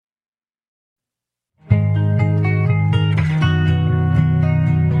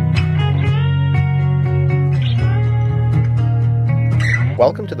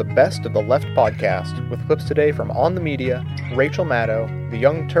Welcome to the Best of the Left podcast, with clips today from On the Media, Rachel Maddow, The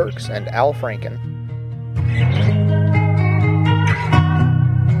Young Turks, and Al Franken.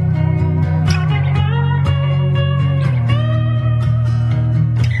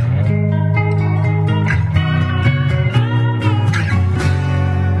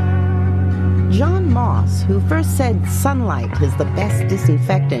 John Moss, who first said sunlight is the best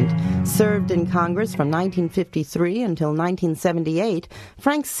disinfectant, served in Congress from 1953 until 1978.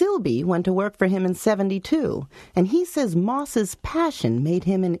 Frank Silby went to work for him in 72, and he says Moss's passion made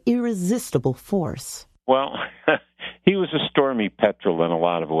him an irresistible force. Well, he was a stormy petrel in a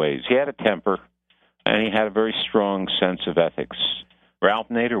lot of ways. He had a temper, and he had a very strong sense of ethics. Ralph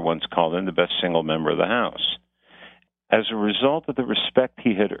Nader once called him the best single member of the House. As a result of the respect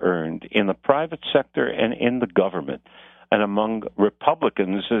he had earned in the private sector and in the government, and among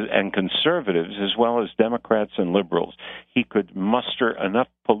Republicans and conservatives, as well as Democrats and liberals, he could muster enough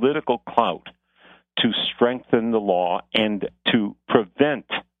political clout to strengthen the law and to prevent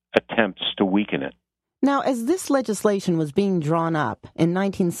attempts to weaken it. Now, as this legislation was being drawn up in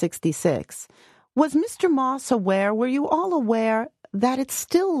 1966, was Mr. Moss aware, were you all aware that it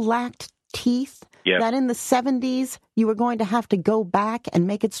still lacked teeth? Yes. That in the 70s you were going to have to go back and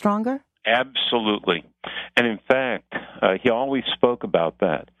make it stronger? Absolutely. And in fact, he always spoke about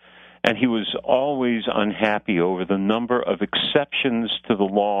that. And he was always unhappy over the number of exceptions to the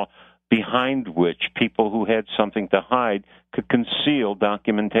law behind which people who had something to hide could conceal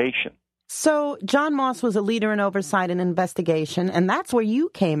documentation. So John Moss was a leader in oversight and investigation, and that's where you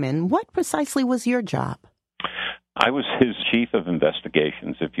came in. What precisely was your job? I was his chief of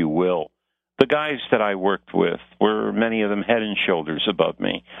investigations, if you will. The guys that I worked with were, many of them, head and shoulders above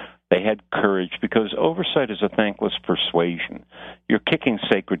me. They had courage because oversight is a thankless persuasion. You're kicking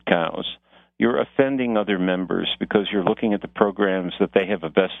sacred cows. You're offending other members because you're looking at the programs that they have a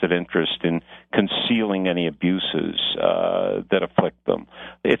vested interest in concealing any abuses that afflict them.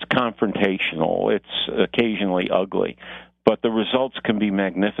 It's confrontational. It's occasionally ugly. But the results can be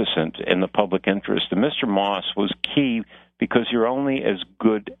magnificent in the public interest. And Mr. Moss was key because you're only as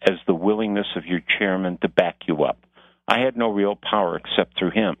good as the willingness of your chairman to back you up. I had no real power except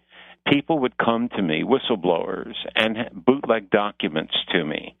through him. People would come to me, whistleblowers, and bootleg documents to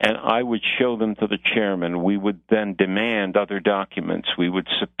me, and I would show them to the chairman. We would then demand other documents. We would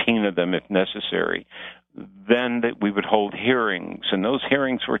subpoena them if necessary. Then that we would hold hearings, and those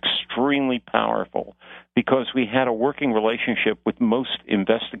hearings were extremely powerful because we had a working relationship with most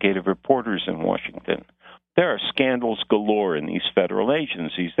investigative reporters in Washington. There are scandals galore in these federal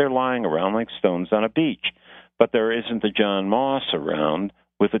agencies. They're lying around like stones on a beach. But there isn't a John Moss around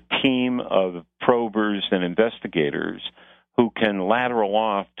with a team of probers and investigators who can lateral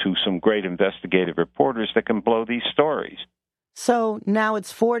off to some great investigative reporters that can blow these stories. So now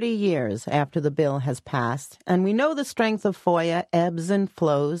it's 40 years after the bill has passed, and we know the strength of FOIA ebbs and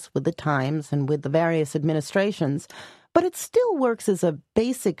flows with the times and with the various administrations, but it still works as a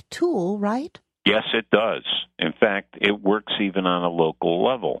basic tool, right? Yes, it does. In fact, it works even on a local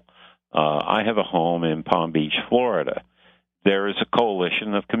level. I have a home in Palm Beach, Florida. There is a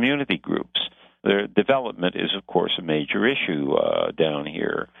coalition of community groups. Their development is, of course, a major issue down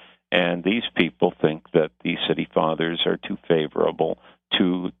here. And these people think that the city fathers are too favorable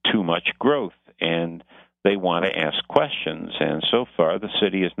to too much growth, and they want to ask questions. And so far, the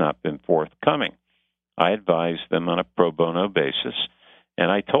city has not been forthcoming. I advised them on a pro bono basis,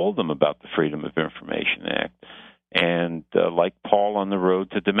 and I told them about the Freedom of Information Act. And like Paul on the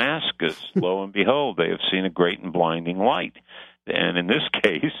road to Damascus, lo and behold, they have seen a great and blinding light. And in this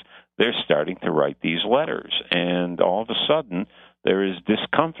case, they're starting to write these letters. And all of a sudden, there is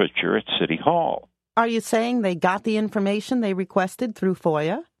discomfiture at City Hall. Are you saying they got the information they requested through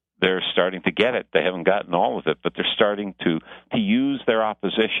FOIA? They're starting to get it. They haven't gotten all of it, but they're starting to use their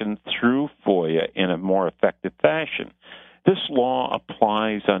opposition through FOIA in a more effective fashion. This law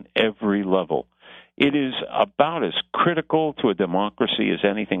applies on every level. It is about as critical to a democracy as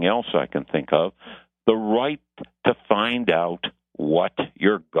anything else I can think of. The right to find out what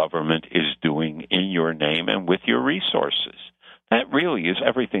your government is doing in your name and with your resources. That really is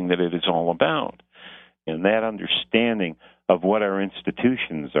everything that it is all about. And that understanding of what our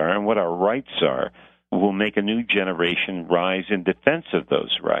institutions are and what our rights are will make a new generation rise in defense of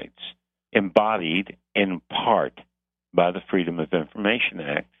those rights, embodied in part by the Freedom of Information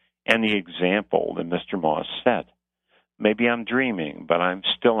Act and the example that Mr. Moss set. Maybe I'm dreaming, but I'm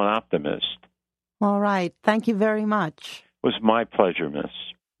still an optimist. All right. Thank you very much. It was my pleasure, Miss.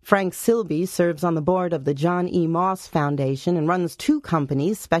 Frank Silby serves on the board of the John E. Moss Foundation and runs 2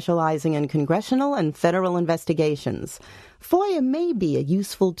 companies specializing in congressional and federal investigations. FOIA may be a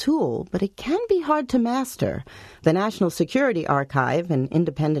useful tool, but it can be hard to master. The National Security Archive, an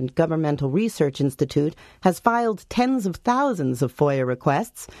independent governmental research institute, has filed tens of thousands of FOIA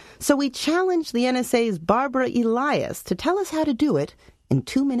requests, so we challenged the NSA's Barbara Elias to tell us how to do it in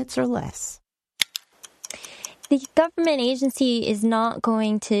 2 minutes or less. The government agency is not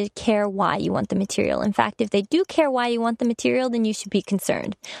going to care why you want the material. In fact, if they do care why you want the material, then you should be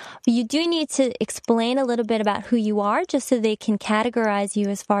concerned. But you do need to explain a little bit about who you are just so they can categorize you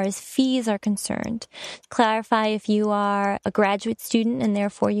as far as fees are concerned. Clarify if you are a graduate student and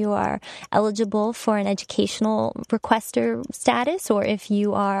therefore you are eligible for an educational requester status, or if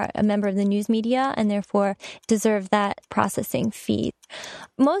you are a member of the news media and therefore deserve that processing fee.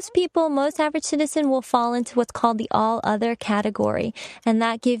 Most people, most average citizen will fall into what's called the all other category, and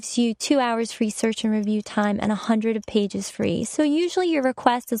that gives you 2 hours free search and review time and 100 pages free. So usually your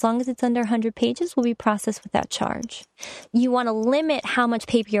request, as long as it's under 100 pages, will be processed without charge. You want to limit how much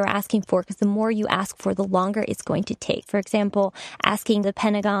paper you're asking for, because the more you ask for, the longer it's going to take. For example, asking the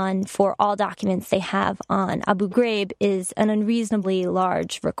Pentagon for all documents they have on Abu Ghraib is an unreasonably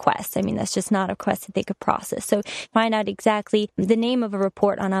large request. I mean, that's just not a request that they could process. So find out exactly the name of a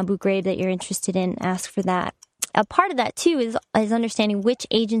report on Abu Ghraib that you're interested in, ask for that. A part of that, too, is understanding which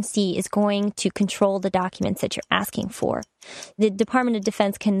agency is going to control the documents that you're asking for. The Department of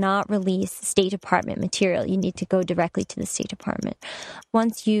Defense cannot release State Department material. You need to go directly to the State Department.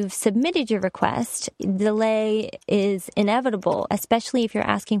 Once you've submitted your request, delay is inevitable, especially if you're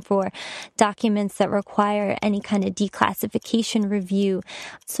asking for documents that require any kind of declassification review.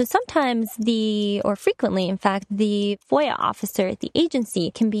 So sometimes or frequently, in fact, the FOIA officer at the agency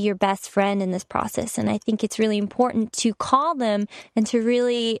can be your best friend in this process. And I think it's really important to call them and to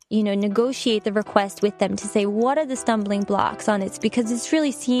really, negotiate the request with them to say, what are the stumbling blocks on it? Because this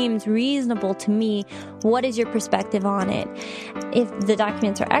really seems reasonable to me. What is your perspective on it? If the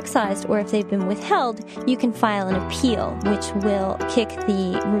documents are excised or if they've been withheld, you can file an appeal, which will kick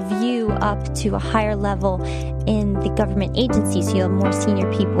the review up to a higher level in the government agency, so you'll have more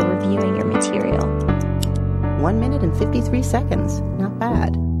senior people reviewing your material. 1 minute and 53 seconds. Not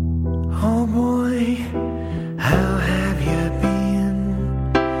bad. Oh boy, how have you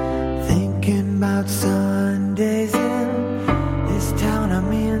been? Thinking about Sundays in this town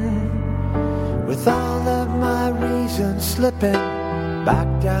I'm in, with all of my reasons slipping back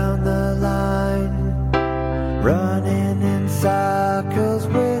down the line, running in circles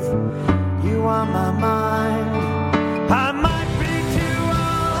with you on my mind. I might be too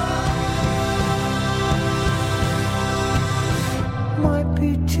old, might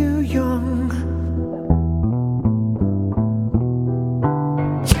be too young.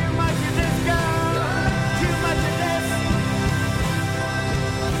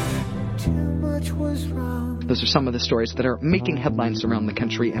 Those are some of the stories that are making headlines around the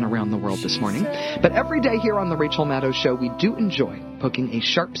country and around the world this morning. But every day here on the Rachel Maddow Show, we do enjoy poking a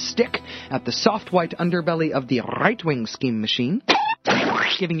sharp stick at the soft white underbelly of the right-wing scheme machine,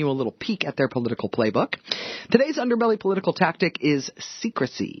 giving you a little peek at their political playbook. Today's underbelly political tactic is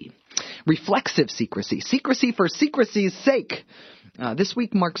secrecy. Reflexive secrecy. Secrecy for secrecy's sake. This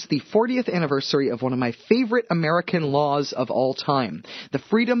week marks the 40th anniversary of one of my favorite American laws of all time, the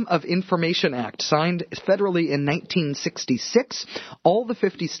Freedom of Information Act, signed federally in 1966. All the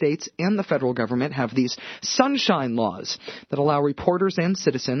 50 states and the federal government have these sunshine laws that allow reporters and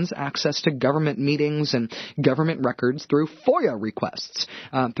citizens access to government meetings and government records through FOIA requests,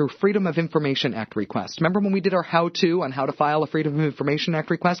 through Freedom of Information Act requests. Remember when we did our how-to on how to file a Freedom of Information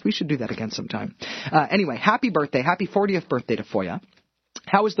Act request? We should do that again sometime. Anyway, happy birthday, happy 40th birthday to FOIA.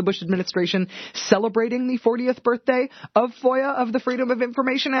 How is the Bush administration celebrating the 40th birthday of FOIA, of the Freedom of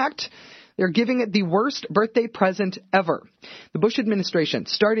Information Act? They're giving it the worst birthday present ever. The Bush administration,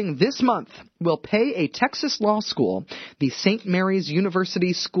 starting this month, will pay a Texas law school, the St. Mary's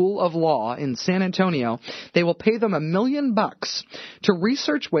University School of Law in San Antonio, they will pay them $1 million to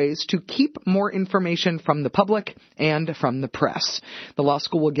research ways to keep more information from the public and from the press. The law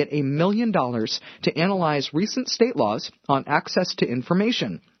school will get $1 million to analyze recent state laws on access to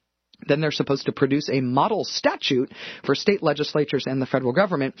information. Then they're supposed to produce a model statute for state legislatures and the federal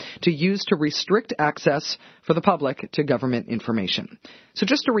government to use to restrict access for the public to government information. So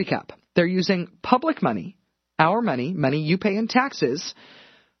just to recap, they're using public money, our money you pay in taxes.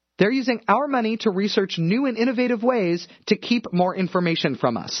 They're using our money to research new and innovative ways to keep more information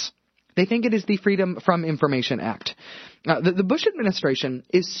from us. They think it is the Freedom from Information Act. The Bush administration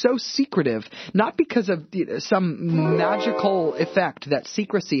is so secretive, not because of some magical effect that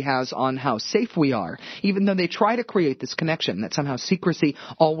secrecy has on how safe we are, even though they try to create this connection that somehow secrecy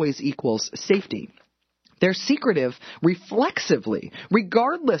always equals safety. They're secretive reflexively,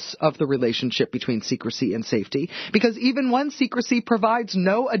 regardless of the relationship between secrecy and safety, because even when secrecy provides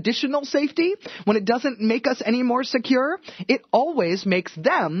no additional safety, when it doesn't make us any more secure, it always makes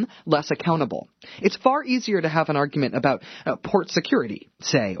them less accountable. It's far easier to have an argument about port security,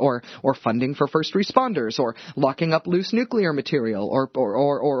 say, or funding for first responders, or locking up loose nuclear material,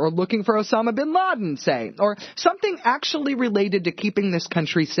 or looking for Osama bin Laden, say, or something actually related to keeping this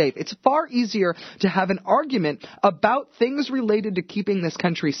country safe. It's far easier to have an argument about things related to keeping this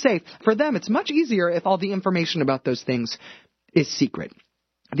country safe. For them, it's much easier if all the information about those things is secret.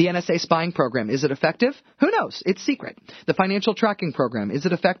 The NSA spying program, is it effective? Who knows? It's secret. The financial tracking program, is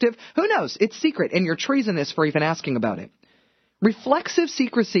it effective? Who knows? It's secret, and you're treasonous for even asking about it. Reflexive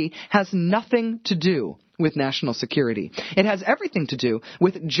secrecy has nothing to do with national security. It has everything to do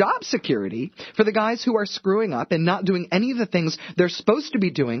with job security for the guys who are screwing up and not doing any of the things they're supposed to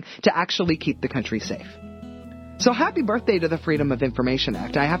be doing to actually keep the country safe. So happy birthday to the Freedom of Information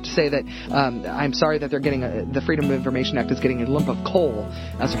Act. I have to say that I'm sorry that they're getting the Freedom of Information Act is getting a lump of coal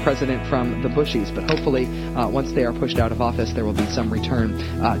as a president from the Bushies, but hopefully once they are pushed out of office, there will be some return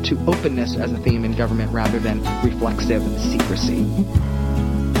to openness as a theme in government rather than reflexive secrecy.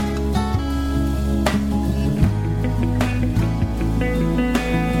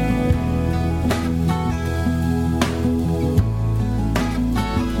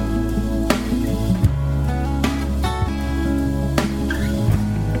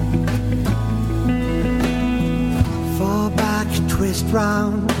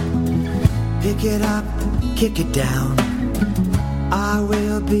 Round, pick it up, kick it down. I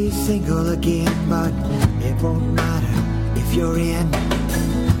will be single again, but it won't matter if you're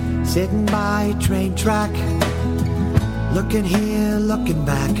in. Sitting by a train track, looking here, looking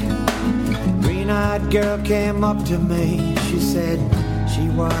back. Green-eyed girl came up to me. She said she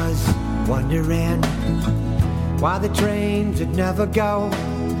was wondering why the trains would never go.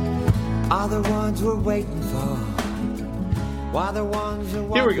 Other ones were waiting for.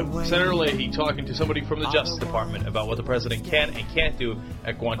 Here we go. Senator Leahy talking to somebody from the Justice Department about what the president can and can't do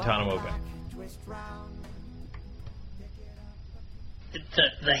at Guantanamo Bay.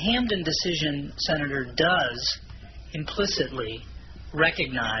 The Hamdan decision, Senator, does implicitly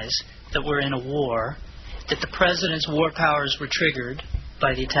recognize that we're in a war, that the president's war powers were triggered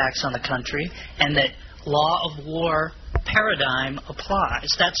by the attacks on the country, and that law of war paradigm applies.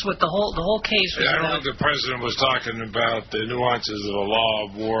 That's what the whole case was I about. don't think the president was talking about the nuances of the law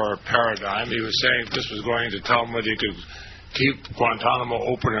of war paradigm. He was saying this was going to tell him whether he could keep Guantanamo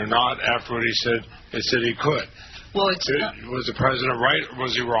open or not after what he said he could. Well, was the president right or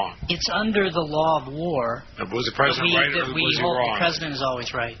was he wrong? It's under the law of war. Was the president right or was he wrong? The president is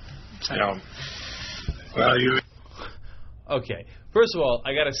always right. Yeah. Well, Okay. First of all,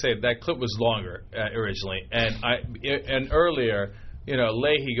 I got to say that clip was longer originally, and earlier,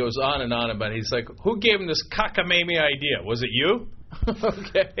 Leahy goes on and about. He's like, "Who gave him this cockamamie idea? Was it you?"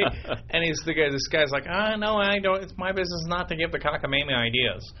 Okay, and this guy's like, "No, I don't. It's my business not to give the cockamamie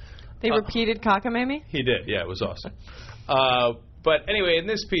ideas." They repeated cockamamie? He did. Yeah, it was awesome. But anyway, in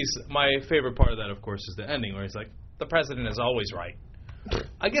this piece, my favorite part of that, of course, is the ending where he's like, "The president is always right."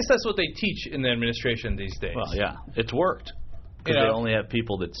 I guess that's what they teach in the administration these days. Well, yeah, it's worked. Because they only have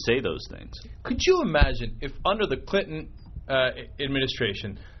people that say those things. Could you imagine if under the Clinton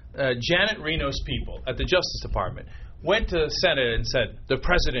administration, Janet Reno's people at the Justice Department went to the Senate and said, the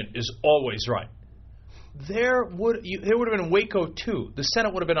president is always right? There would have been Waco 2. The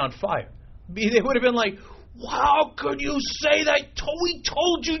Senate would have been on fire. They would have been like, how could you say that? We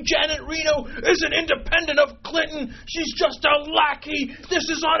told you Janet Reno isn't independent of Clinton. She's just a lackey. This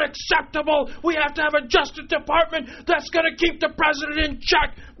is unacceptable. We have to have a Justice Department that's going to keep the president in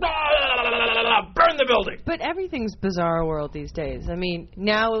check. Blah, blah, blah, blah, burn the building. But everything's bizarre world these days. I mean,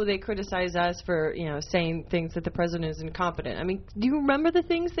 now they criticize us for, saying things that the president is incompetent. I mean, do you remember the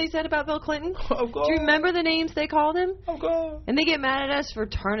things they said about Bill Clinton? Oh, God. Do you remember the names they called him? Oh, God. And they get mad at us for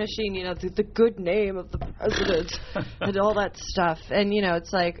tarnishing, the good name of the president and all that stuff. And,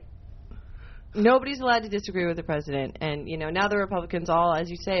 it's like, nobody's allowed to disagree with the president. And, now the Republicans all, as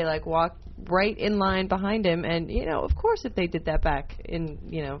you say, walk right in line behind him. And, of course, if they did that back in,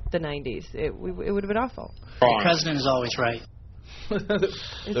 the 90s, it would have been awful. The president is always right.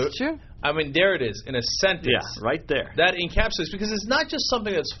 It's true. I mean, there it is in a sentence. Yeah, right there. That encapsulates, because it's not just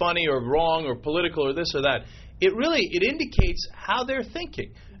something that's funny or wrong or political or this or that. It indicates how they're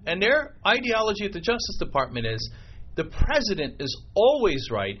thinking. And their ideology at the Justice Department is the president is always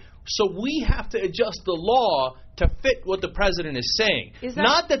right, so we have to adjust the law to fit what the president is saying.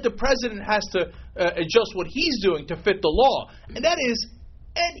 Not that the president has to adjust what he's doing to fit the law. And that is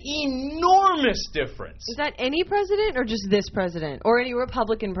an enormous difference. Is that any president or just this president? Or any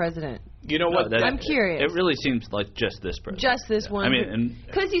Republican president? You know what? I'm curious. It really seems like just this president. Just this one. I mean,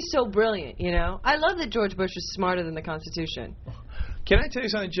 because he's so brilliant, you know. I love that George Bush is smarter than the Constitution. Can I tell you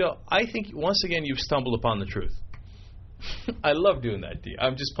something, Jill? I think, once again, you've stumbled upon the truth. I love doing that to you.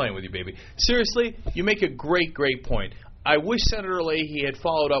 I'm just playing with you, baby. Seriously, you make a great, great point. I wish Senator Leahy had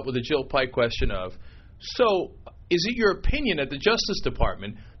followed up with a Jill Pike question of, so is it your opinion at the Justice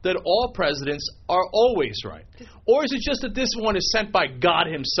Department that all presidents are always right? Or is it just that this one is sent by God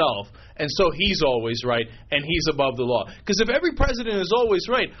himself, and so he's always right, and he's above the law? Because if every president is always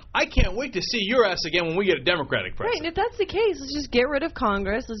right, I can't wait to see your ass again when we get a Democratic president. Right, and if that's the case, let's just get rid of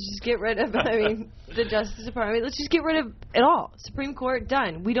Congress. Let's just get rid of, the Justice Department. Let's just get rid of it all. Supreme Court,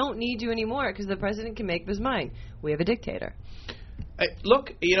 done. We don't need you anymore because the president can make up his mind. We have a dictator.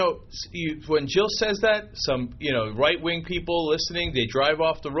 Look, when Jill says that, some, right-wing people listening, they drive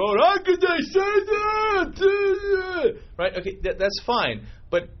off the road. How could they say that? Right? Okay, that's fine.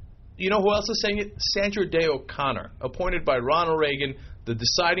 But you know who else is saying it? Sandra Day O'Connor, appointed by Ronald Reagan, the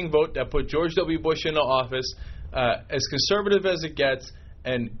deciding vote that put George W. Bush into office, as conservative as it gets.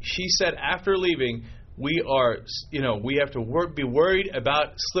 And she said after leaving, we have to be worried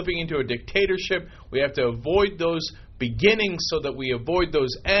about slipping into a dictatorship. We have to avoid those beginnings so that we avoid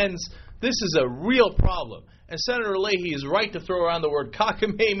those ends. This is a real problem. And Senator Leahy is right to throw around the word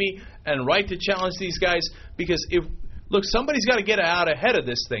cockamamie and right to challenge these guys because somebody's got to get out ahead of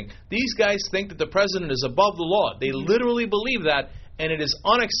this thing. These guys think that the president is above the law. They literally believe that, and it is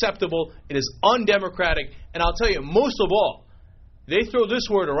unacceptable. It is undemocratic. And I'll tell you, most of all, they throw this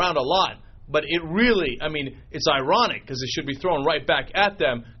word around a lot. But it really, it's ironic because it should be thrown right back at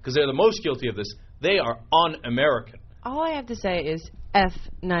them because they're the most guilty of this. They are un-American. All I have to say is F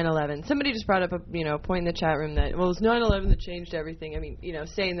 9/11. Somebody just brought up a point in the chat room that, it was 9/11 that changed everything.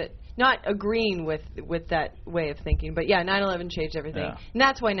 Saying that, not agreeing with that way of thinking, but yeah, 9/11 changed everything. Yeah. And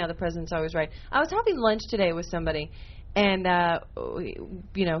that's why now the president's always right. I was having lunch today with somebody, and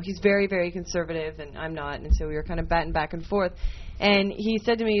he's very, very conservative, and I'm not, and so we were kind of batting back and forth. And he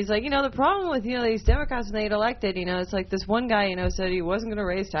said to me, he's like, the problem with, these Democrats when they get elected, it's like this one guy, said he wasn't going to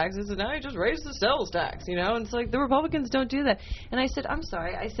raise taxes, and now he just raised the sales tax, and it's like the Republicans don't do that. And I said, I'm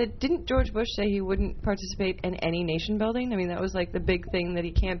sorry. I said, didn't George Bush say he wouldn't participate in any nation building? That was like the big thing that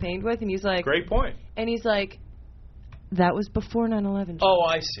he campaigned with. And he's like, great point. And he's like, that was before 9/11. Oh,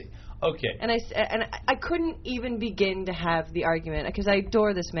 I see. Okay. And I couldn't even begin to have the argument because I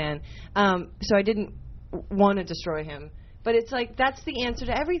adore this man, so I didn't want to destroy him. But it's like, that's the answer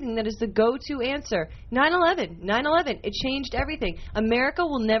to everything. That is the go-to answer. 9/11. 9/11. It changed everything. America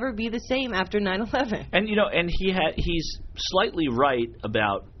will never be the same after 9/11. And, he's slightly right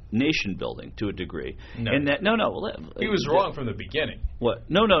about nation building to a degree. No. And that, he was wrong from the beginning. What?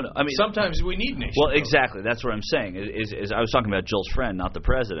 No. Sometimes we need nation building. Exactly. That's what I'm saying. Is I was talking about Jill's friend, not the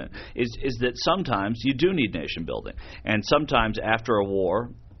president. Is that sometimes you do need nation building. And sometimes after a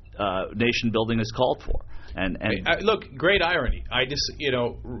war, nation building is called for. And look, great irony.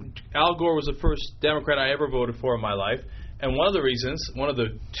 Al Gore was the first Democrat I ever voted for in my life, and one of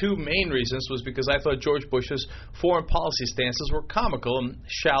the two main reasons was because I thought George Bush's foreign policy stances were comical and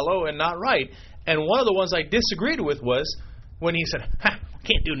shallow and not right. And one of the ones I disagreed with was when he said,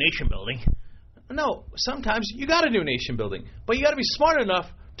 can't do nation building. No, sometimes you got to do nation building, but you got to be smart enough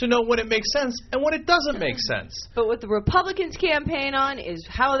to know when it makes sense and when it doesn't make sense. But what the Republicans campaign on is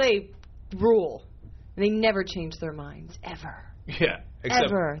how they rule. They never change their minds, ever. Yeah.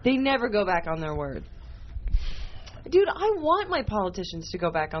 Ever. They never go back on their word. Dude, I want my politicians to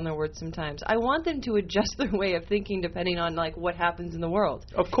go back on their word sometimes. I want them to adjust their way of thinking depending on, what happens in the world.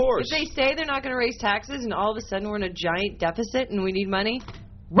 Of course. If they say they're not going to raise taxes and all of a sudden we're in a giant deficit and we need money,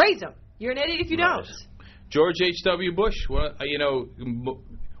 raise them. You're an idiot if you don't. George H.W. Bush, one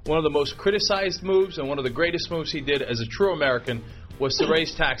of the most criticized moves and one of the greatest moves he did as a true American was to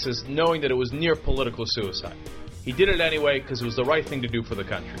raise taxes knowing that it was near political suicide. He did it anyway because it was the right thing to do for the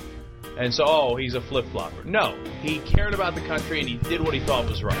country. And so, he's a flip-flopper. No, he cared about the country and he did what he thought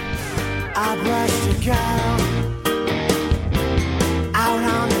was right. I brushed a girl out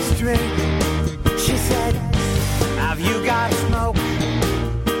on the street. She said, have you got a smoke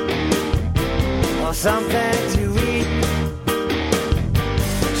or something to eat?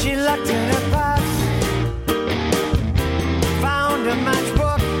 She looked in her purse, found a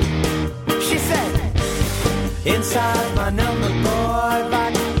matchbook. She said, inside my number, boy,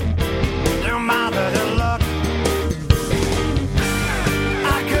 back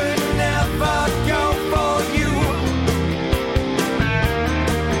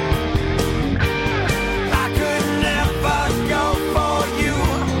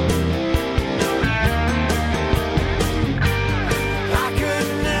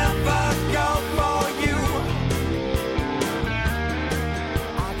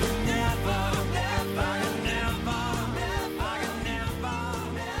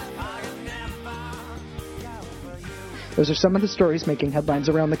Those are some of the stories making headlines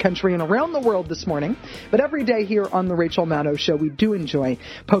around the country and around the world this morning. But every day here on the Rachel Maddow Show, we do enjoy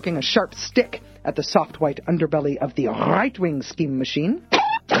poking a sharp stick at the soft white underbelly of the right-wing scheme machine,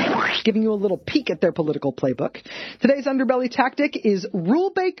 giving you a little peek at their political playbook. Today's underbelly tactic is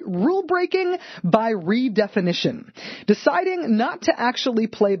rule breaking by redefinition. Deciding not to actually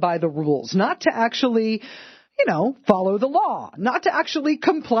play by the rules, not to actually, follow the law, not to actually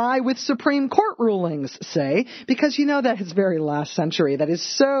comply with Supreme Court rulings, say, because that is very last century. That is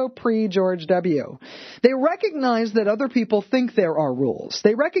so pre-George W. They recognize that other people think there are rules.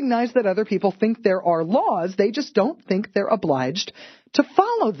 They recognize that other people think there are laws. They just don't think they're obliged to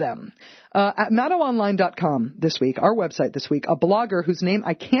follow them. At MaddowOnline.com this week, our website this week, a blogger whose name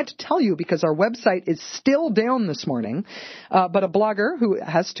I can't tell you because our website is still down this morning, but a blogger who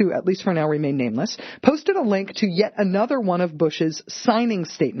has to, at least for now, remain nameless, posted a link to yet another one of Bush's signing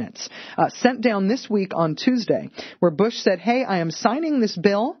statements, sent down this week on Tuesday, where Bush said, hey, I am signing this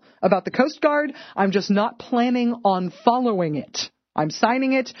bill about the Coast Guard. I'm just not planning on following it. I'm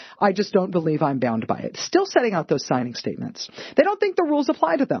signing it. I just don't believe I'm bound by it. Still setting out those signing statements. They don't think the rules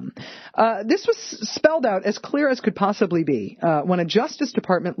apply to them. This was spelled out as clear as could possibly be when a Justice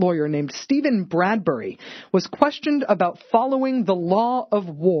Department lawyer named Stephen Bradbury was questioned about following the law of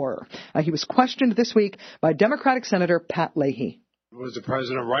war. He was questioned this week by Democratic Senator Pat Leahy. Was the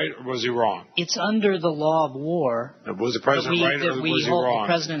president right or was he wrong? It's under the law of war. Was the president right or was he wrong? The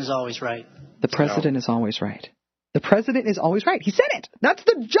president is always right. The president is always right. The president is always right. He said it. That's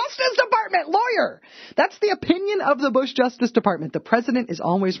the Justice Department lawyer. That's the opinion of the Bush Justice Department. The president is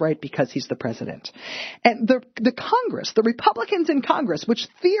always right because he's the president. And the Congress, the Republicans in Congress, which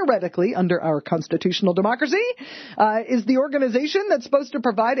theoretically, under our constitutional democracy, is the organization that's supposed to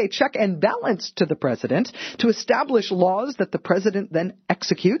provide a check and balance to the president, to establish laws that the president then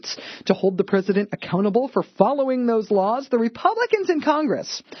executes, to hold the president accountable for following those laws. The Republicans in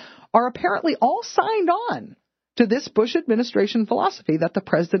Congress are apparently all signed on to this Bush administration philosophy that the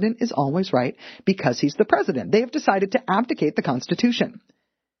president is always right because he's the president. They have decided to abdicate the Constitution.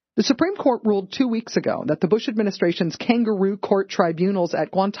 The Supreme Court ruled 2 weeks ago that the Bush administration's kangaroo court tribunals at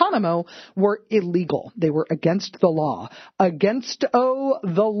Guantanamo were illegal. They were against the law. Against, the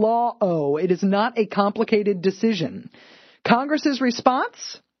law. It is not a complicated decision. Congress's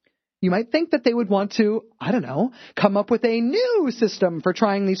response? You might think that they would want to, come up with a new system for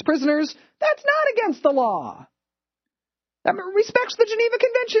trying these prisoners. That's not against the law. That respects the Geneva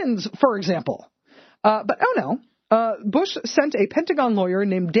Conventions, for example. But Bush sent a Pentagon lawyer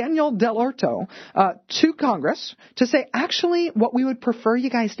named Daniel Del Orto to Congress to say, actually, what we would prefer you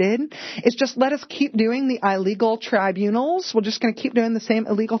guys did is just let us keep doing the illegal tribunals. We're just going to keep doing the same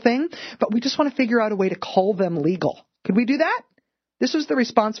illegal thing, but we just want to figure out a way to call them legal. Could we do that? This was the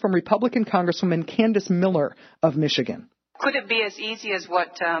response from Republican Congresswoman Candace Miller of Michigan. Could it be as easy as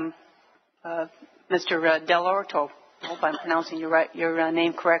what Mr. Del Orto, I hope I'm pronouncing your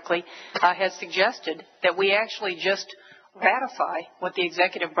name correctly, has suggested, that we actually just ratify what the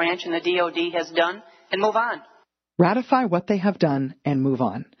executive branch and the DOD has done and move on? Ratify what they have done and move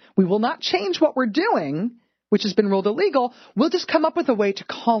on. We will not change what we're doing, which has been ruled illegal. We'll just come up with a way to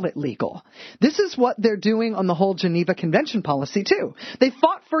call it legal. This is what they're doing on the whole Geneva Convention policy, too. They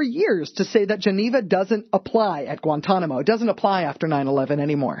fought for years to say that Geneva doesn't apply at Guantanamo. It doesn't apply after 9/11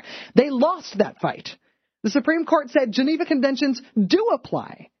 anymore. They lost that fight. The Supreme Court said Geneva Conventions do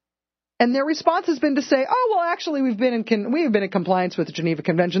apply. And their response has been to say, actually, we've been in compliance with the Geneva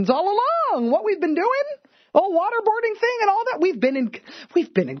Conventions all along. What we've been doing? Waterboarding thing and all that.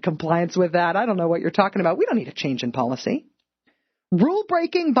 We've been in compliance with that. I don't know what you're talking about. We don't need a change in policy. Rule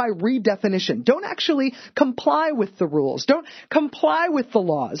breaking by redefinition. Don't actually comply with the rules. Don't comply with the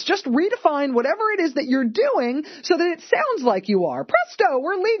laws. Just redefine whatever it is that you're doing so that it sounds like you are. Presto,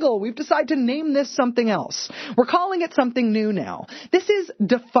 we're legal. We've decided to name this something else. We're calling it something new now. This is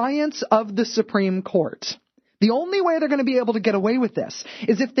defiance of the Supreme Court. The only way they're going to be able to get away with this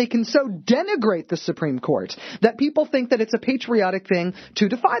is if they can so denigrate the Supreme Court that people think that it's a patriotic thing to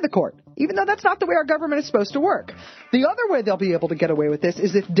defy the court, even though that's not the way our government is supposed to work. The other way they'll be able to get away with this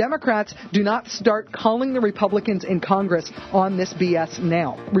is if Democrats do not start calling the Republicans in Congress on this BS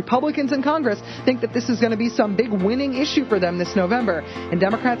now. Republicans in Congress think that this is going to be some big winning issue for them this November, and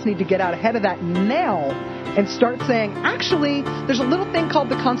Democrats need to get out ahead of that now and start saying, actually, there's a little thing called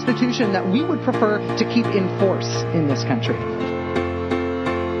the Constitution that we would prefer to keep in force in this country.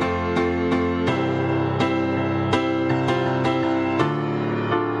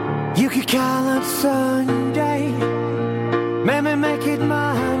 You could call on Sunday, maybe make it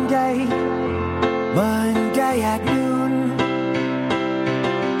Monday at noon.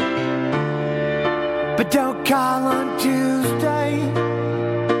 But Don't call on Tuesday,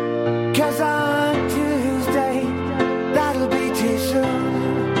 'cause on Tuesday, that'll be too soon.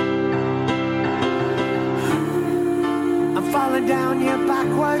 I'm falling down here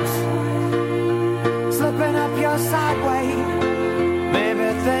backwards, slipping up your sideway,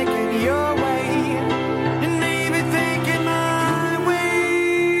 maybe thinking your way, and maybe thinking my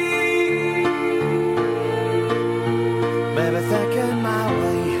way, maybe thinking my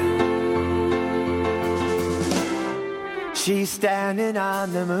way. She's standing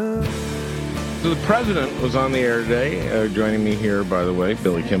on the moon. So the president was on the air today. Joining me here, by the way,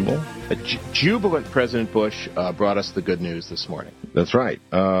 Billy Kimball. Jubilant President Bush brought us the good news this morning. That's right.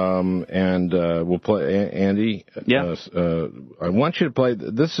 And we'll play, Andy. Yeah. I want you to play.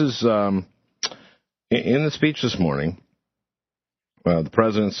 This is in the speech this morning. The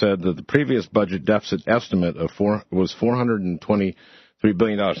president said that the previous budget deficit estimate was $423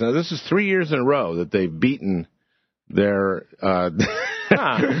 billion. Now, this is 3 years in a row that they've beaten their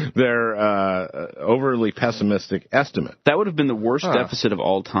overly pessimistic estimate. That would have been the worst deficit of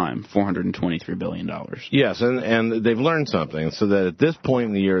all time, $423 billion. Yes, and they've learned something, so that at this point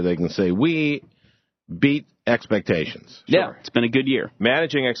in the year they can say, we beat expectations. Yeah, it's been a good year.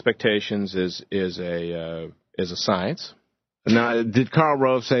 Managing expectations is a science. Now, did Karl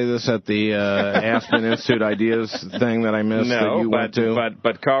Rove say this at the Aspen Institute Ideas thing that I missed? No, that you went to?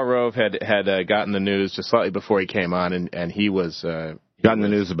 but Karl Rove had gotten the news just slightly before he came on, and he was gotten the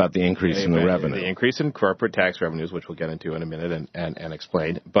news about the increase in the revenue, the increase in corporate tax revenues, which we'll get into in a minute and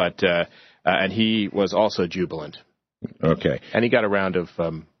explain. But and he was also jubilant. Okay, and he got a round of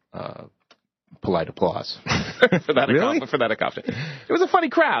polite applause for that. Really? For that accomplishment. It was a funny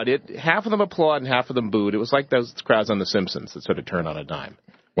crowd. Half of them applaud and half of them booed. It was like those crowds on The Simpsons that sort of turn on a dime.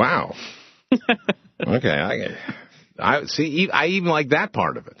 Wow. Okay, I see. I even like that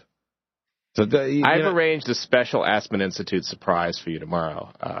part of it. So I've arranged a special Aspen Institute surprise for you tomorrow,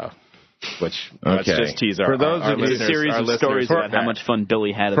 which let's just tease our listeners. A series of stories about how much fun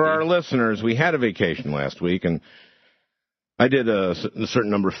Billy had. For our listeners, we had a vacation last week, and I did a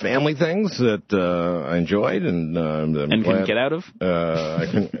certain number of family things that I enjoyed, and couldn't get out of.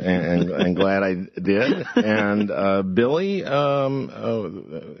 And glad I did. And Billy and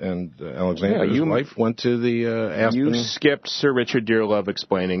Alexander, his wife, went to the Aspen. You skipped Sir Richard Dearlove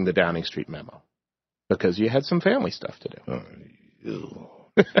explaining the Downing Street memo because you had some family stuff to do.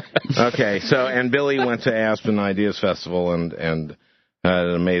 Okay, and Billy went to Aspen Ideas Festival and had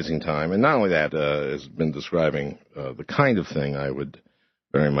an amazing time. And not only that, has been describing the kind of thing I would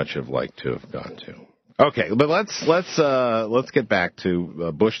very much have liked to have gone to. Okay, but let's get back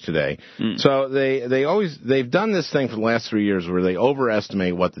to Bush today. So they've done this thing for the last 3 years where they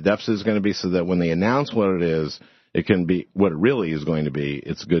overestimate what the deficit is going to be, so that when they announce what it is, it can be what it really is going to be.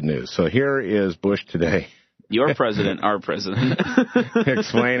 It's good news. So here is Bush today. Your president, our president,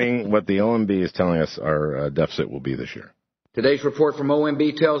 explaining what the OMB is telling us our deficit will be this year. Today's report from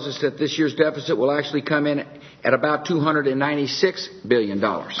OMB tells us that this year's deficit will actually come in at about $296 billion.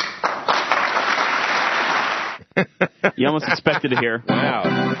 You almost expected to hear. Wow.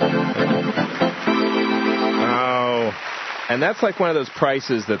 Oh. And that's like one of those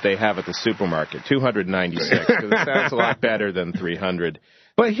prices that they have at the supermarket, $296. Because it sounds a lot better than $300.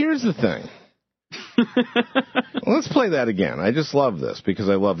 But here's the thing. Let's play that again. I just love this because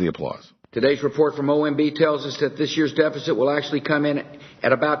I love the applause. Today's report from OMB tells us that this year's deficit will actually come in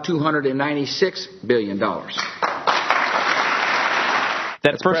at about $296 billion.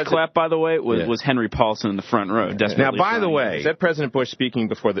 That first clap, by the way, was Henry Paulson in the front row. Now, by the way, is that President Bush speaking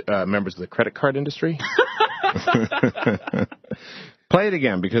before the members of the credit card industry? Play it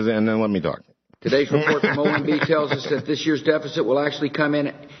again, and then let me talk. Today's report from OMB tells us that this year's deficit will actually come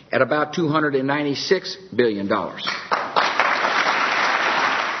in at about $296 billion.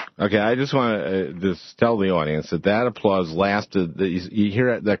 Okay, I just want to just tell the audience that applause lasted. You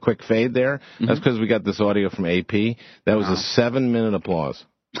hear that quick fade there? Mm-hmm. That's because we got this audio from AP. That was a 7-minute applause.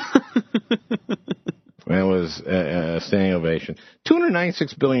 That was a standing ovation.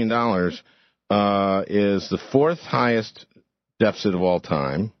 $296 billion is the fourth highest deficit of all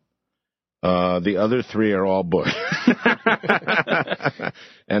time. The other three are all Bush.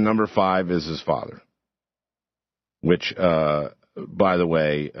 And number 5 is his father, which... by the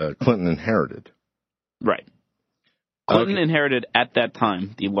way, Clinton inherited. Right. Clinton inherited, at that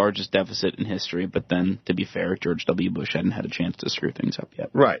time, the largest deficit in history, but then, to be fair, George W. Bush hadn't had a chance to screw things up yet.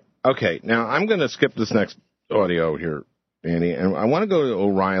 Right. Okay, now I'm going to skip this next audio here, Andy, and I want to go to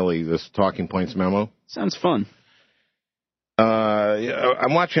O'Reilly, this talking points memo. Sounds fun.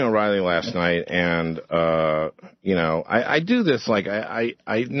 I'm watching O'Reilly last night, and I do this like I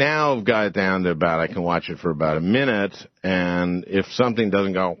now have got it down to about I can watch it for about a minute, and if something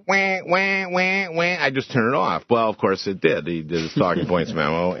doesn't go wah wah wah wah, I just turn it off. Well, of course it did. He did his talking points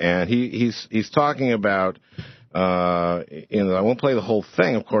memo, and he's talking about I won't play the whole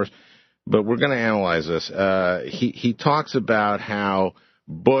thing, of course, but we're going to analyze this. He talks about how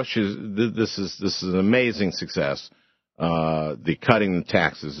Bush this is an amazing success. The cutting the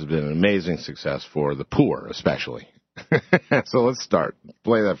taxes has been an amazing success for the poor, especially. So let's start.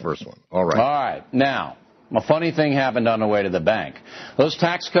 Play that first one. All right. All right. Now, a funny thing happened on the way to the bank. Those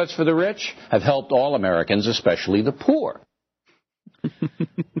tax cuts for the rich have helped all Americans, especially the poor.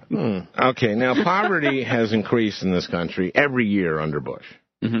 Okay. Now, poverty has increased in this country every year under Bush.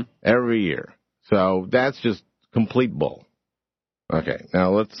 Mm-hmm. Every year. So that's just complete bull. Okay.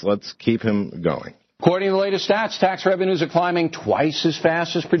 Now let's keep him going. According to the latest stats, tax revenues are climbing twice as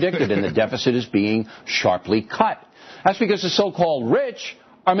fast as predicted, and the deficit is being sharply cut. That's because the so-called rich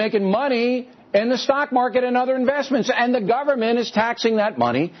are making money in the stock market and other investments, and the government is taxing that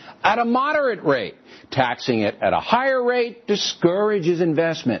money at a moderate rate. Taxing it at a higher rate discourages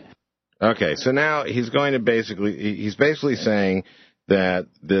investment. Okay, so now he's basically saying that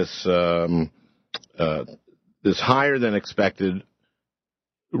this higher than expected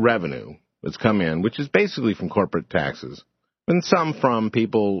revenue that's come in, which is basically from corporate taxes, and some from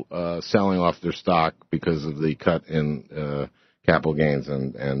people selling off their stock because of the cut in capital gains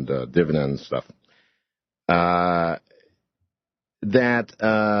and dividends stuff.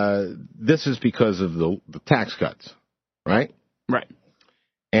 This is because of the tax cuts, right? Right.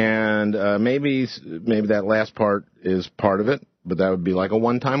 And maybe that last part is part of it, but that would be like a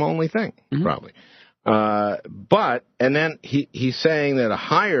one-time only thing, probably. And then he's saying that a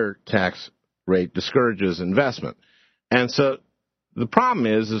higher tax rate discourages investment. And so the problem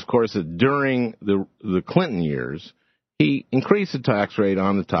is, of course, that during the Clinton years, he increased the tax rate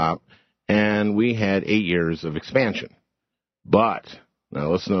on the top, and we had 8 years of expansion. But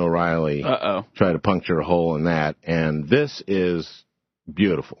now listen to O'Reilly try to puncture a hole in that, and this is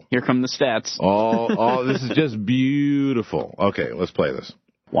beautiful. Here come the stats. All this is just beautiful. Okay, let's play this.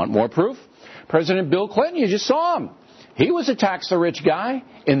 Want more proof? President Bill Clinton, you just saw him. He was a tax-the-rich guy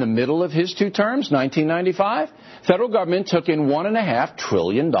in the middle of his two terms, 1995. Federal government took in $1.5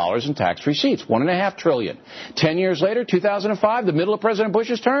 trillion in tax receipts, $1.5 trillion. 10 years later, 2005, the middle of President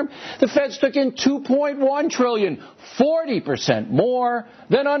Bush's term, the feds took in $2.1 trillion, 40% more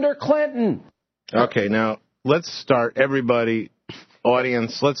than under Clinton. Okay, now let's start, everybody,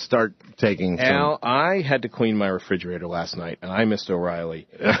 audience, let's start taking some... Al, I had to clean my refrigerator last night, and I missed O'Reilly.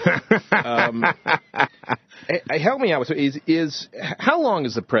 Help me out with is how long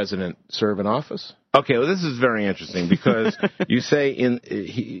does the president serve in office? Okay, well, this is very interesting because you say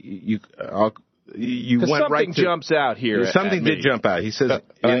you went right to... Something jumps out here. Something did jump out. He says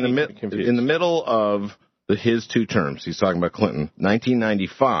in the middle of his two terms, he's talking about Clinton,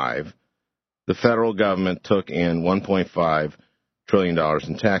 1995, the federal government took in $1.5 trillion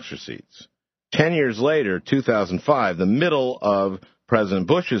in tax receipts. 10 years later, 2005, the middle of President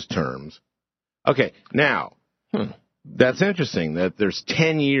Bush's terms. Okay, now, that's interesting that there's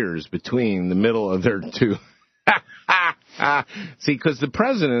 10 years between the middle of their two. See, because the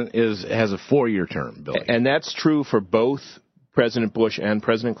president has a 4-year term, Billy. And that's true for both President Bush and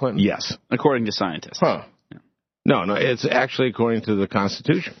President Clinton? Yes. According to scientists. Huh. Yeah. No, it's actually according to the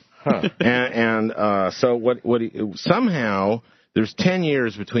Constitution. Huh. So somehow there's 10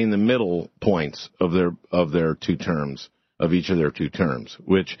 years between the middle points of their two terms, of each of their two terms,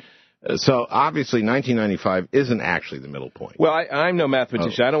 which... So, obviously, 1995 isn't actually the middle point. Well, I'm no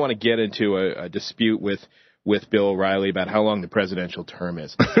mathematician. I don't want to get into a dispute with Bill O'Reilly about how long the presidential term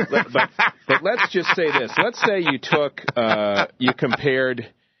is. but let's just say this. Let's say you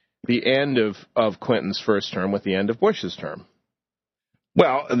compared the end of Clinton's first term with the end of Bush's term.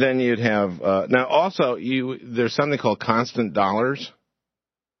 Well, then you'd have... now, also, there's something called constant dollars.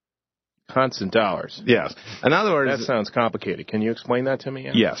 Constant dollars. Yes. In other words... That sounds complicated. Can you explain that to me?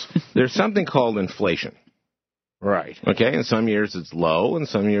 Al? Yes. There's something called inflation. Right. Okay? In some years it's low, in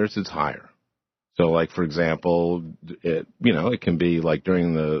some years it's higher. So, like, for example, it can be like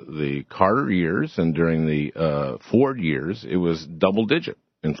during the Carter years and during the Ford years, it was double-digit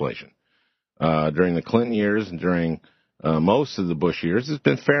inflation. During the Clinton years and during most of the Bush years, it's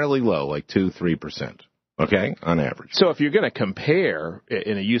been fairly low, like 2-3%. Okay, on average. So if you're going to compare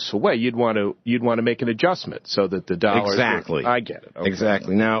in a useful way, you'd want to make an adjustment so that the dollars. Exactly. I get it. Okay.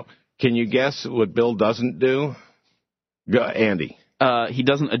 Exactly. Now, can you guess what Bill doesn't do? Andy. He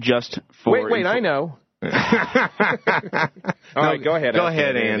doesn't adjust for. Wait. I know. All right, go ahead. Go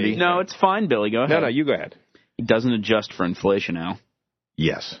ahead, Andy. No, it's fine, Billy. Go ahead. No, you go ahead. He doesn't adjust for inflation, Al.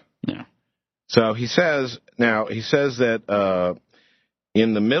 Yes. Yeah. So he says that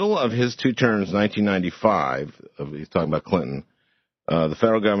in the middle of his two terms, 1995, he's talking about Clinton, the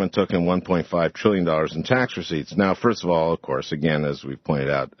federal government took in $1.5 trillion in tax receipts. Now, first of all, of course, again, as we've pointed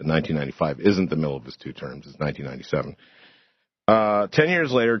out, 1995 isn't the middle of his two terms. It's 1997. 10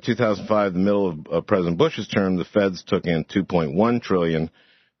 years later, 2005, the middle of President Bush's term, the feds took in $2.1 trillion,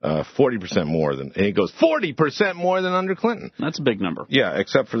 40% more than, and he goes, 40% more than under Clinton. That's a big number. Yeah,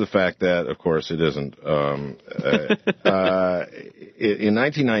 except for the fact that, of course, it isn't. In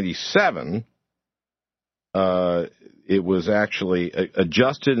 1997, it was actually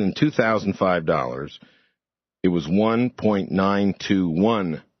adjusted in $2005. It was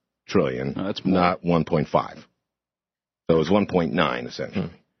 $1.921 trillion. Oh, that's more. Not 1.5. So it was 1.9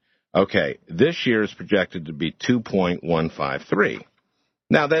 essentially. Okay, this year is projected to be 2.153.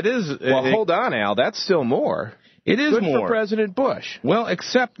 Now that is hold on, Al. That's still more. It is Good more for President Bush. Well,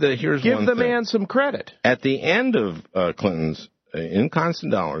 except that here's Give one the thing. man some credit. At the end of Clinton's, in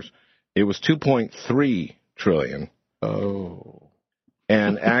constant dollars, it was 2.3 trillion. Oh.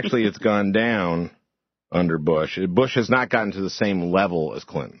 And actually, it's gone down under Bush. Bush has not gotten to the same level as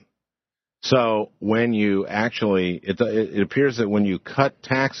Clinton. So when you actually, it appears that when you cut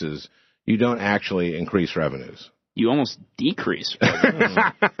taxes, you don't actually increase revenues. You almost decrease.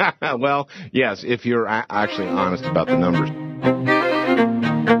 Well, yes, if you're actually honest about the numbers.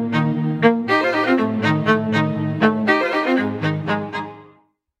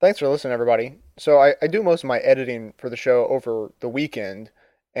 Thanks for listening, everybody. So I do most of my editing for the show over the weekend,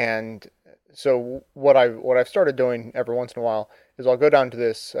 and so what I've started doing every once in a while is I'll go down to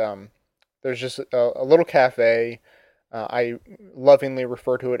this. There's just a little cafe. I lovingly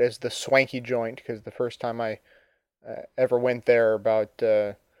refer to it as the Swanky Joint because the first time I ever went there about,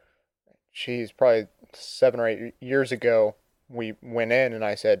 probably 7 or 8 years ago, we went in and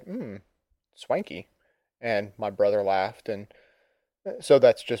I said, swanky. And my brother laughed, and so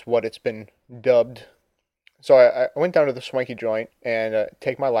that's just what it's been dubbed. So I went down to the Swanky Joint and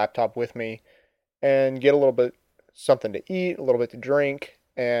take my laptop with me and get a little bit something to eat, a little bit to drink,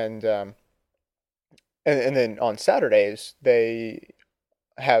 and then on Saturdays they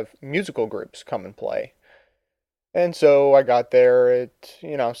have musical groups come and play. And so I got there at,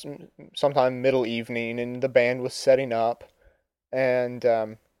 sometime middle evening, and the band was setting up, and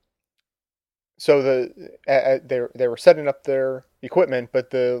so they were setting up their equipment,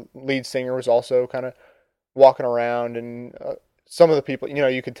 but the lead singer was also kind of walking around, and some of the people,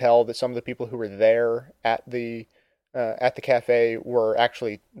 you could tell that some of the people who were there at the cafe were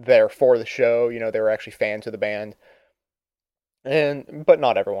actually there for the show. They were actually fans of the band, but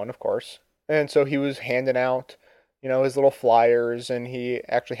not everyone, of course. And so he was handing out his little flyers, and he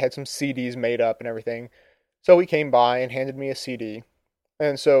actually had some CDs made up and everything. So he came by and handed me a CD.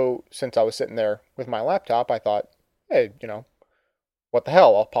 And so since I was sitting there with my laptop, I thought, hey, what the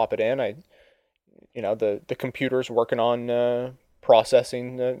hell? I'll pop it in. The computer's working on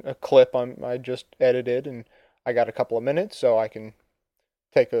processing a clip I just edited, and I got a couple of minutes, so I can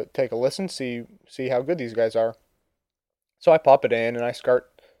take a listen, see how good these guys are. So I pop it in, and I start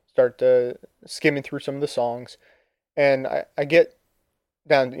skimming through some of the songs. And I get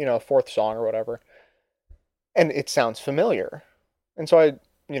down, fourth song or whatever, and it sounds familiar. And so I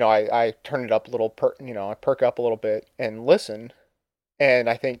turn it up a little, I perk up a little bit and listen. And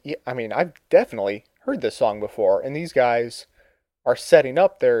I think, I've definitely heard this song before. And these guys are setting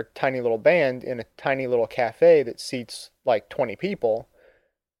up their tiny little band in a tiny little cafe that seats like 20 people.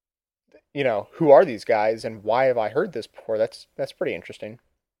 Who are these guys and why have I heard this before? That's pretty interesting.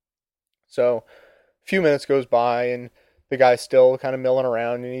 So a few minutes goes by, and the guy's still kind of milling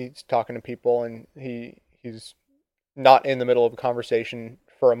around, and he's talking to people, and he's not in the middle of a conversation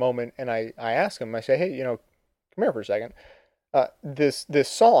for a moment. And I ask him, I say, hey, come here for a second. This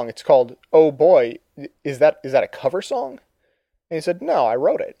song, it's called "Oh Boy." Is that a cover song? And he said, no, I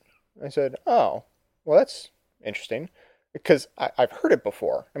wrote it. I said, oh, well, that's interesting, because I've heard it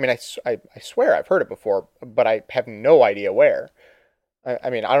before. I swear I've heard it before, but I have no idea where. I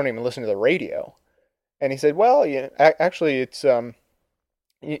don't even listen to the radio. And he said, well, actually, it's, some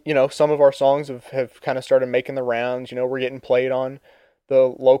of our songs have kind of started making the rounds. We're getting played on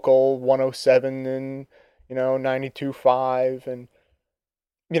the local 107 and, 92.5. And,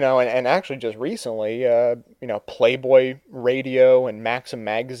 and actually just recently, Playboy Radio and Maxim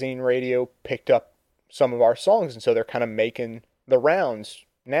Magazine Radio picked up some of our songs. And so they're kind of making the rounds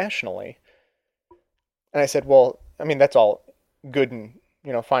nationally. And I said, well, that's all good and,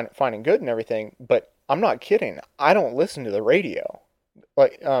 fine and good and everything, but I'm not kidding. I don't listen to the radio.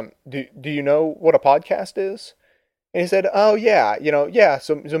 Like, do you know what a podcast is? And he said, oh yeah, yeah.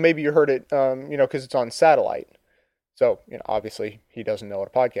 So maybe you heard it, because it's on satellite. So, obviously he doesn't know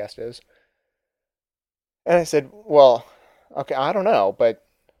what a podcast is. And I said, well, okay, I don't know, but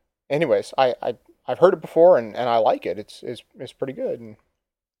anyways, I've heard it before and I like it. It's pretty good. And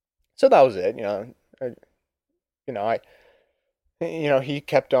so that was it. He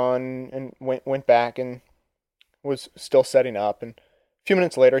kept on and went back and was still setting up. And a few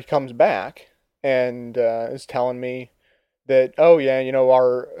minutes later, he comes back and is telling me that, oh yeah,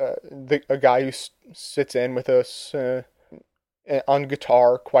 a guy who sits in with us on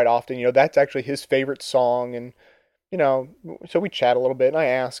guitar quite often, that's actually his favorite song. And so we chat a little bit, and I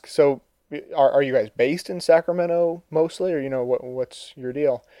ask, so are you guys based in Sacramento mostly, or what's your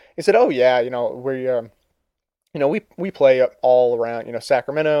deal? He said, oh yeah, we play all around,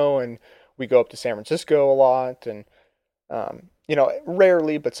 Sacramento, and we go up to San Francisco a lot, and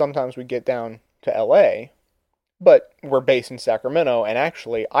rarely, but sometimes we get down to LA, but we're based in Sacramento, and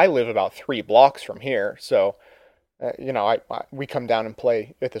actually I live about 3 blocks from here, so we come down and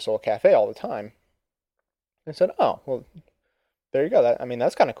play at this old cafe all the time. I said, oh, well, there you go.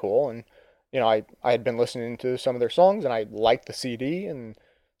 That's kind of cool. And, I had been listening to some of their songs, and I liked the CD, and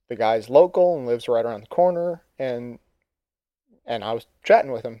the guy's local and lives right around the corner, and I was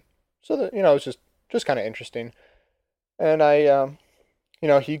chatting with him. So that, it was just kind of interesting. And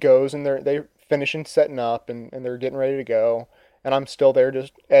he goes, and they finishing setting up, and they're getting ready to go, and I'm still there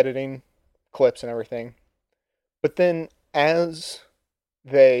just editing clips and everything. But then as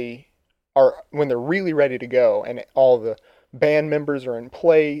when they're really ready to go, and all the band members are in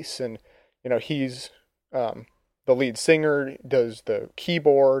place, and he's the lead singer, does the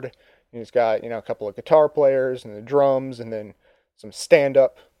keyboard, and he's got a couple of guitar players and the drums, and then some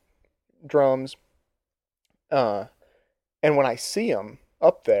stand-up drums, and when I see him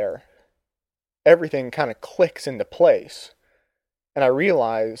up there, everything kind of clicks into place, and I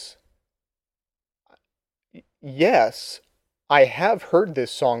realize, yes, I have heard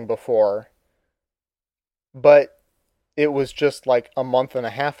this song before, but it was just like a month and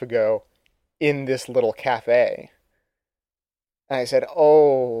a half ago in this little cafe. And I said,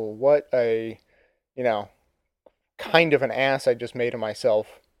 oh, what a, kind of an ass I just made of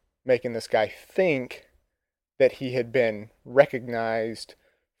myself, making this guy think that he had been recognized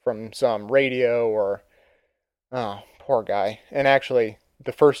from some radio or, oh, poor guy. And actually,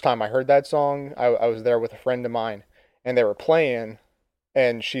 the first time I heard that song, I was there with a friend of mine, and they were playing,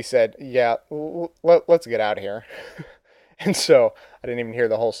 and she said, yeah, let's get out of here. And so I didn't even hear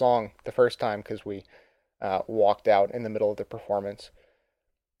the whole song the first time because we walked out in the middle of the performance.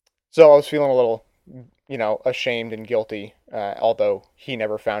 So I was feeling a little, ashamed and guilty, although he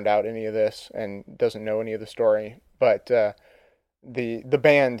never found out any of this and doesn't know any of the story. But the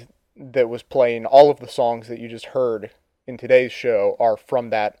band that was playing all of the songs that you just heard in today's show are from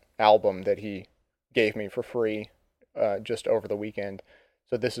that album that he gave me for free just over the weekend.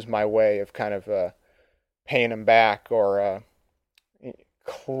 So this is my way of kind of paying him back, or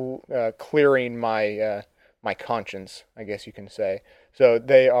clearing my my conscience, I guess you can say. So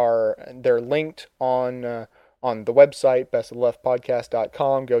they're linked on the website,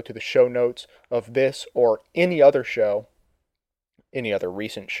 bestoftheLeftPodcast.com. Go to the show notes of this or any other show, any other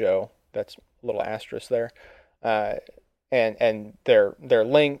recent show. That's a little asterisk there. And they're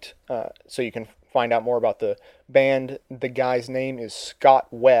linked, so you can find out more about the band. The guy's name is Scott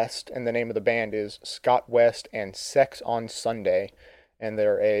West, and the name of the band is Scott West and Sex on Sunday. And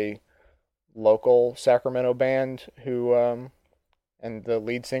they're a local Sacramento band who, and the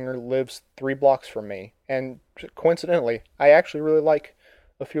lead singer lives 3 blocks from me. And coincidentally, I actually really like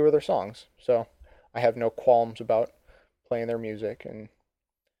a few of their songs, so I have no qualms about playing their music, and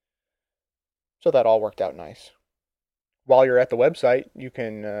so that all worked out nice. While you're at the website, you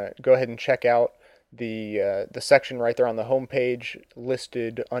can go ahead and check out the section right there on the homepage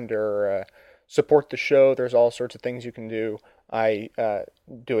listed under support the show. There's all sorts of things you can do. I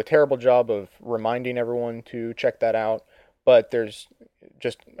do a terrible job of reminding everyone to check that out, but there's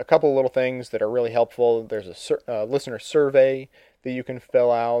just a couple of little things that are really helpful. There's a listener survey that you can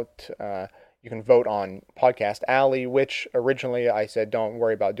fill out. You can vote on Podcast Alley, which originally I said don't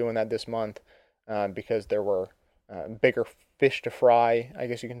worry about doing that this month because there were bigger fish to fry, I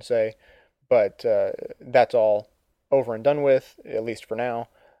guess you can say. But that's all over and done with, at least for now.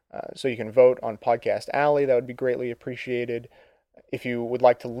 So you can vote on Podcast Alley. That would be greatly appreciated. If you would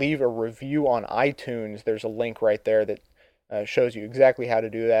like to leave a review on iTunes, there's a link right there that shows you exactly how to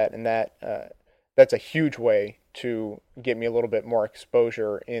do that. And that's a huge way to get me a little bit more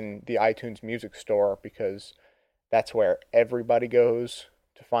exposure in the iTunes Music Store, because that's where everybody goes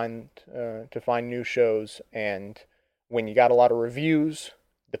to find new shows. And when you got a lot of reviews,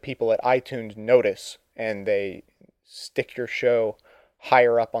 the people at iTunes notice and they stick your show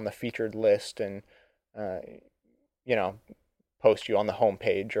higher up on the featured list and post you on the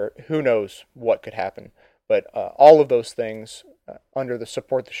homepage, or who knows what could happen. But all of those things under the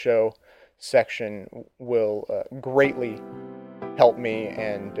Support the Show section will greatly help me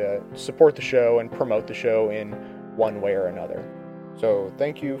and support the show and promote the show in one way or another. So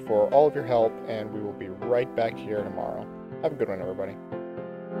thank you for all of your help, and we will be right back here tomorrow. Have a good one, everybody.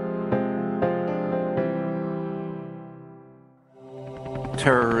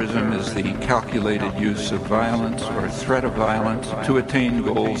 Terrorism is the calculated use of violence or threat of violence to attain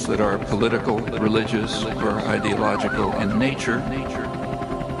goals that are political, religious, or ideological in nature.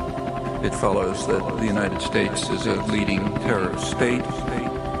 It follows that the United States is a leading terrorist state.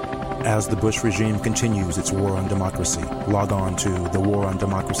 As the Bush regime continues its war on democracy, log on to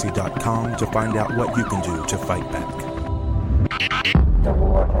thewarondemocracy.com to find out what you can do to fight back.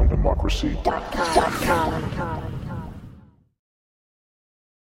 thewarondemocracy.com